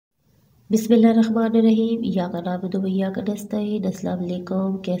बिस्मिल्लाहिर्रहमानिर्रहीम। या का नाबुदु व इय्या का नस्तईन। अस्सलाम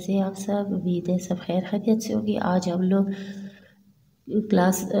वालेकुम, कैसे हैं आप सब? उम्मीद है सब खैर खैरियत से होगी। आज हम लोग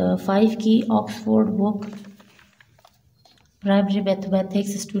क्लास 5 की Oxford book primary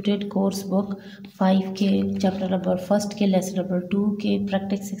mathematics student course book 5 के चैप्टर नंबर 1 के लेसन नंबर 2 के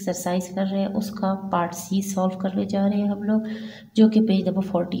प्रैक्टिस एक्सरसाइज कर रहे हैं। उसका पार्ट सी सॉल्व करने जा रहे हैं हम लोग, जो कि पेज नंबर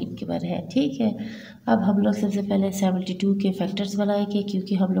 14 के पर है। ठीक है, अब हम लोग सबसे पहले 72 के फैक्टर्स बनाएंगे,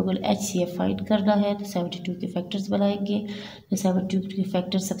 क्योंकि हम लोगों ने HCF फाइंड करना है। तो 72 के फैक्टर्स बनाएंगे। तो 72 के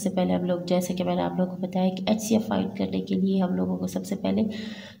फैक्टर्स सबसे पहले हम लोग, जैसे कि मैंने आप लोगों को बताया कि HCF फाइंड करने के लिए हम लोगों को सबसे पहले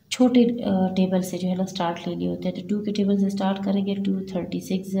छोटे टेबल से जो है ना स्टार्ट लेनी होते हैं। तो 2 के टेबल से स्टार्ट करेंगे। 2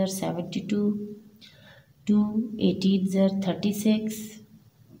 36 ज़र 72, 2 18 ज़र 36,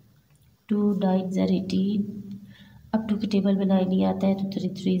 2 9 ज़र 18। अब 2 के टेबल में 9 नहीं आता है, तो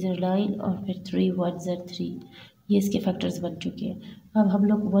 3 3 ज़र 9 और फिर 3 1 ज़र 3। ये इसके फैक्टर्स बन चुके हैं। अब हम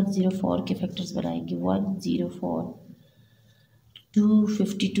लोग 104 के फैक्टर्स बनाएंगे। 104, 2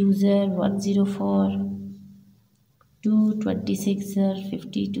 52 ज़र 104, 2 26 ज़र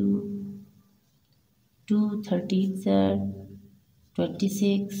 52, 2 13 ज़र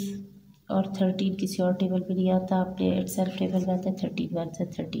 26 और 13 किसी और टेबल में नहीं आता, अपने सेल्फ टेबल में आता है 13 1 ज़र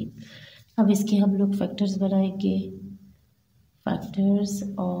 13। अब इसके हम लोग फैक्टर्स बनाएंगे। Factors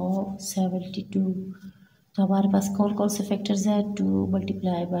of 72। तो हमारे पास कौन कौन से फैक्टर्स हैं? 2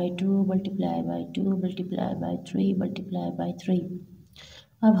 multiply by 2 multiply by 2 multiply by 3 multiply by 3।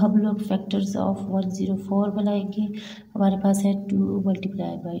 अब हम लोग फैक्टर्स ऑफ 104 बनाएंगे। हमारे पास है 2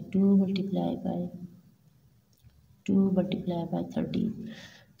 multiply by 2 multiply by 2 multiply by 13।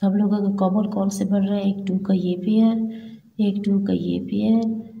 तो हम लोगों का कॉमन कौन से बन रहा है? एक 2 का ये पेयर, एक 2 का ये पेयर,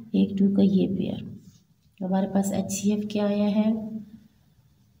 एक 2 का ये पेयर। हमारे पास HCF क्या आया है?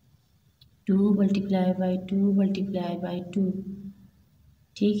 2 मल्टीप्लाई बाई 2 मल्टीप्लाई बाई 2।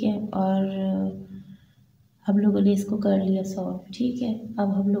 ठीक है, और हम लोगों ने इसको कर लिया सॉल्व। ठीक है,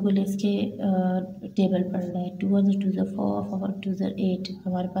 अब हम लोगों ने इसके टेबल पढ़ना है। 2 1 2 4 4 2 8।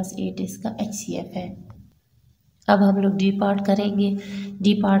 हमारे पास 8 इसका HCF है। अब हम लोग डी पार्ट करेंगे।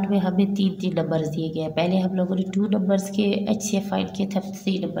 डी पार्ट में हमें 3 नंबर्स दिए गए हैं। पहले हम लोगों ने 2 नंबर्स के HCF फाइंड किए थे, अब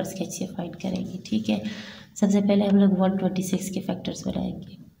 3 नंबर्स के HCF फाइंड करेंगे। ठीक है, सबसे पहले हम लोग 126 के फैक्टर्स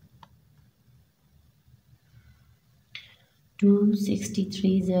बनाएंगे। 2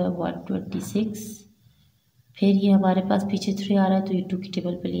 63 ज़र 126। फिर ये हमारे पास पीछे 3 आ रहा है, तो ये 2 की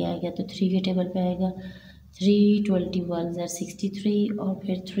टेबल पे ले आएगा, तो 3 के टेबल पे आएगा। 3 21 ज़र 63 और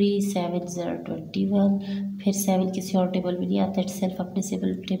फिर 3 7 ज़र 21। फिर 7 किसी और टेबल में नहीं आता है, सेल्फ अपने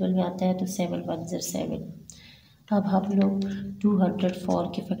टेबल में आता है, तो 7 1 ज़र 7। अब हम लोग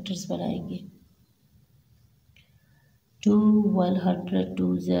 204 के फैक्टर्स बनाएंगे। 2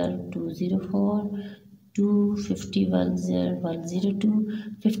 102 ज़र 204, 2 51 ज़र 102।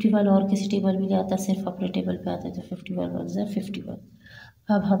 51 और किसी टेबल में नहीं आता, सिर्फ अपने टेबल पे आता है, तो 51 1 ज़र 51।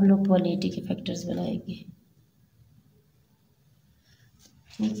 अब हम लोग 180 के फैक्टर्स बनाएंगे।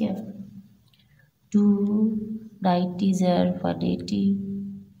 ठीक है, 2 90 ज़र 180,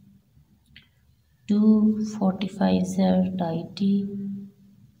 2 45 ज़र 90,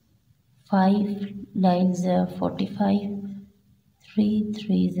 5 9 ज़र 45, 3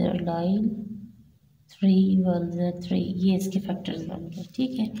 3 ज़र 9, 3 1 ज़र 3। ये इसके फैक्टर्स बन गए।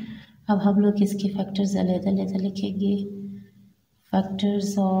 ठीक है, अब हम लोग इसके फैक्टर्स अलग-अलग लिखेंगे।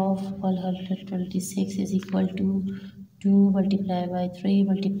 Factors of 126 is equal to 2 multiply by 3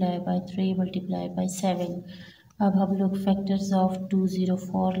 multiply by 3 multiply by 7। अब हम लोग फैक्टर्स ऑफ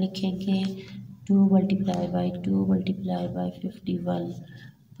 204 लिखेंगे। 2 मल्टीप्लाई बाई 2 मल्टीप्लाई बाई 51।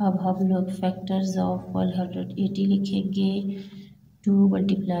 अब हम लोग फैक्टर्स ऑफ 180 लिखेंगे। 2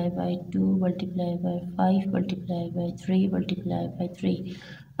 multiply by 2 multiply by 5 multiply by 3 multiply by 3।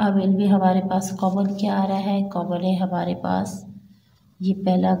 अब इनमें हमारे पास कॉमन क्या आ रहा है? कॉमन है हमारे पास ये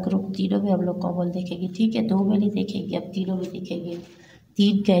पहला ग्रुप, तीनों में हम लोग कॉमन देखेंगे। ठीक है, 2 में नहीं देखेंगे, अब तीनों में देखेंगे।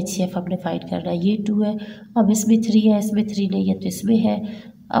 3 का HCF हमने फाइंड करना है। ये 2 है, अब इसमें 3 है, इसमें 3 नहीं है, तो इसमें है।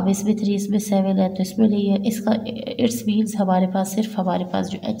 अब इसमें 3, इसमें 7 है, तो इसमें नहीं है। इसका इट्स मीन्स हमारे पास सिर्फ हमारे पास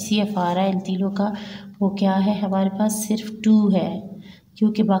जो HCF आ रहा है इन तीनों का, वो क्या है? हमारे पास सिर्फ 2 है,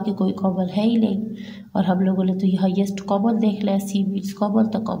 क्योंकि बाकी कोई कॉमन है ही नहीं। और हम लोगों ने तो ये हाईएस्ट कॉमन देख लिया, C मीन्स कॉमन,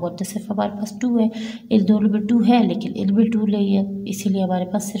 तो कॉमन तो सिर्फ हमारे पास 2 है। इन दोनों में 2 है, लेकिन इनमें 2 नहीं है, इसीलिए हमारे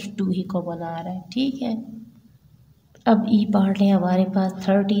पास सिर्फ 2 ही कॉमन आ रहा है। ठीक है, अब ई पार्ट है हमारे पास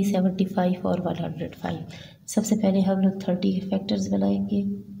 30 75 और 105। सबसे पहले हम लोग 30 के फैक्टर्स बनाएंगे।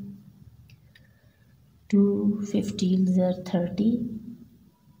 2 15 ज़र 30,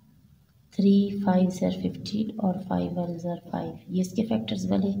 3 5 ज़र 15 और 5 1 ज़र 5। ये इसके फैक्टर्स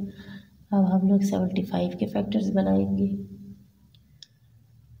बने। अब हम लोग 75 के फैक्टर्स बनाएंगे।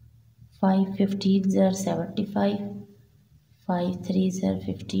 5 15 ज़र 75, 5 3 ज़र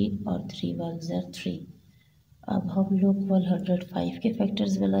 15 और 3 1 ज़र 3। अब हम लोग 105 के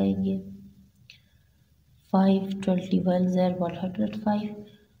फैक्टर्स बनाएंगे। 5 21 ज़र 105,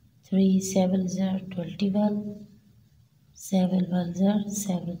 3 7 ज़र 21, 7 1 ज़र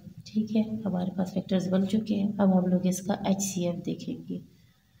 7। ठीक है, हमारे पास फैक्टर्स बन चुके हैं। अब हम लोग इसका HCF देखेंगे।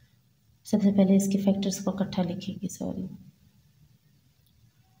 सबसे पहले इसके फैक्टर्स को इकट्ठा लिखेंगे।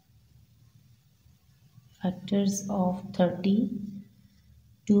 Factors of 30,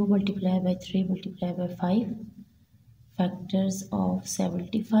 2 multiplied by 3 multiplied by 5, factors of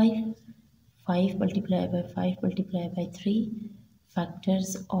 75, 5 multiplied by 5 multiplied by 3,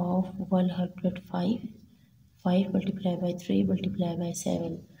 factors of 105, 5 multiplied by 3 multiplied by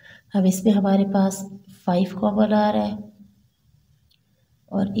 7। अब इसमें हमारे पास 5 कॉमन आ रहा है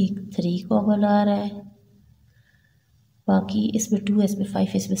और एक 3 कॉमन आ रहा है, बाकी इसमें 2, इसमें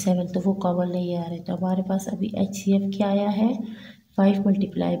 5, इसमें 7 तो वो कॉमन नहीं आ रहे। तो हमारे पास अभी HCF क्या आया है, 5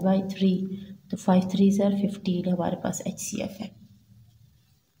 multiplied by 3, तो 5 3 ज़र 15 हमारे पास HCF है।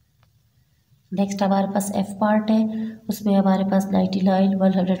 नेक्स्ट हमारे पास F पार्ट है, उसमें हमारे पास 99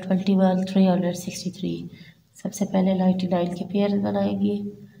 121 363। सबसे पहले 99 के पेयर बनाएंगे।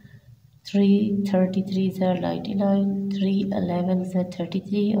 3 33 ज़र 99, 3 11 ज़र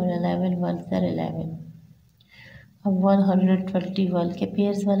 33 और 11 1 ज़र 11। अब 121 के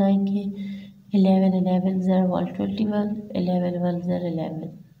पेयर्स बनाएंगे। 11 11 ज़र 121, 11 1 ज़र 11।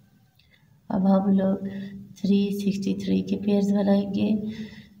 अब हम लोग 363 के पेयर्स बनाएंगे।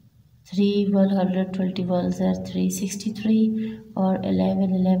 3 121 ज़र 363 और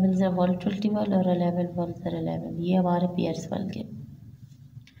 11 11 ज़र 121 और 11 1 ज़र 11। ये हमारे पेयर्स बन गए।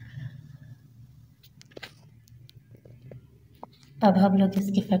 अब हम लोग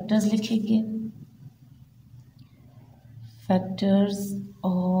इसके फैक्टर्स लिखेंगे। Factors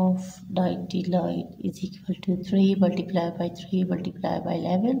of 99 is equal to 3 multiplied by 3 multiplied by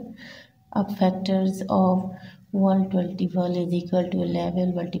 11. अब factors of 121 is equal to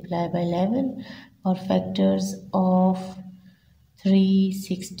 11 multiplied by 11 और factors of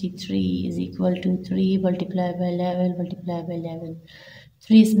 363 is equal to 3 multiplied by 11 multiplied by 11।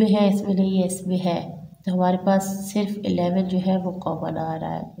 3 इसमें है, इसमें नहीं है, इसमें है, तो हमारे पास सिर्फ 11 जो है वो कॉमन आ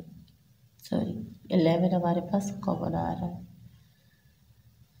रहा है। 11 हमारे पास कॉमन आ रहा है।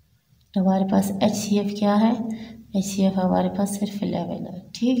 तो हमारे पास HCF क्या है, HCF हमारे पास सिर्फ 11 है।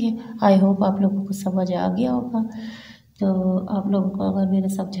 ठीक है, आई होप आप लोगों को समझ आ गया होगा। तो आप लोगों को अगर मेरे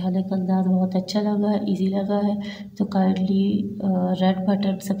समझाने का अंदाज़ बहुत अच्छा लगा है, इजी लगा है, तो काइंडली रेड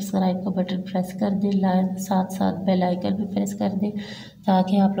बटन सब्सक्राइब का बटन प्रेस कर दें, साथ साथ बेल आइकन भी प्रेस कर दें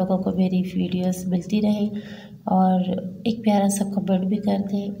ताकि आप लोगों को मेरी वीडियोस मिलती रहे। और एक प्यारा सा कमेंट भी कर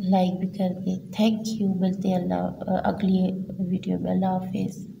दें, लाइक भी कर दें। थैंक यू, मिलते हैं अगली वीडियो में। अल्लाह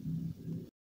हाफिज़।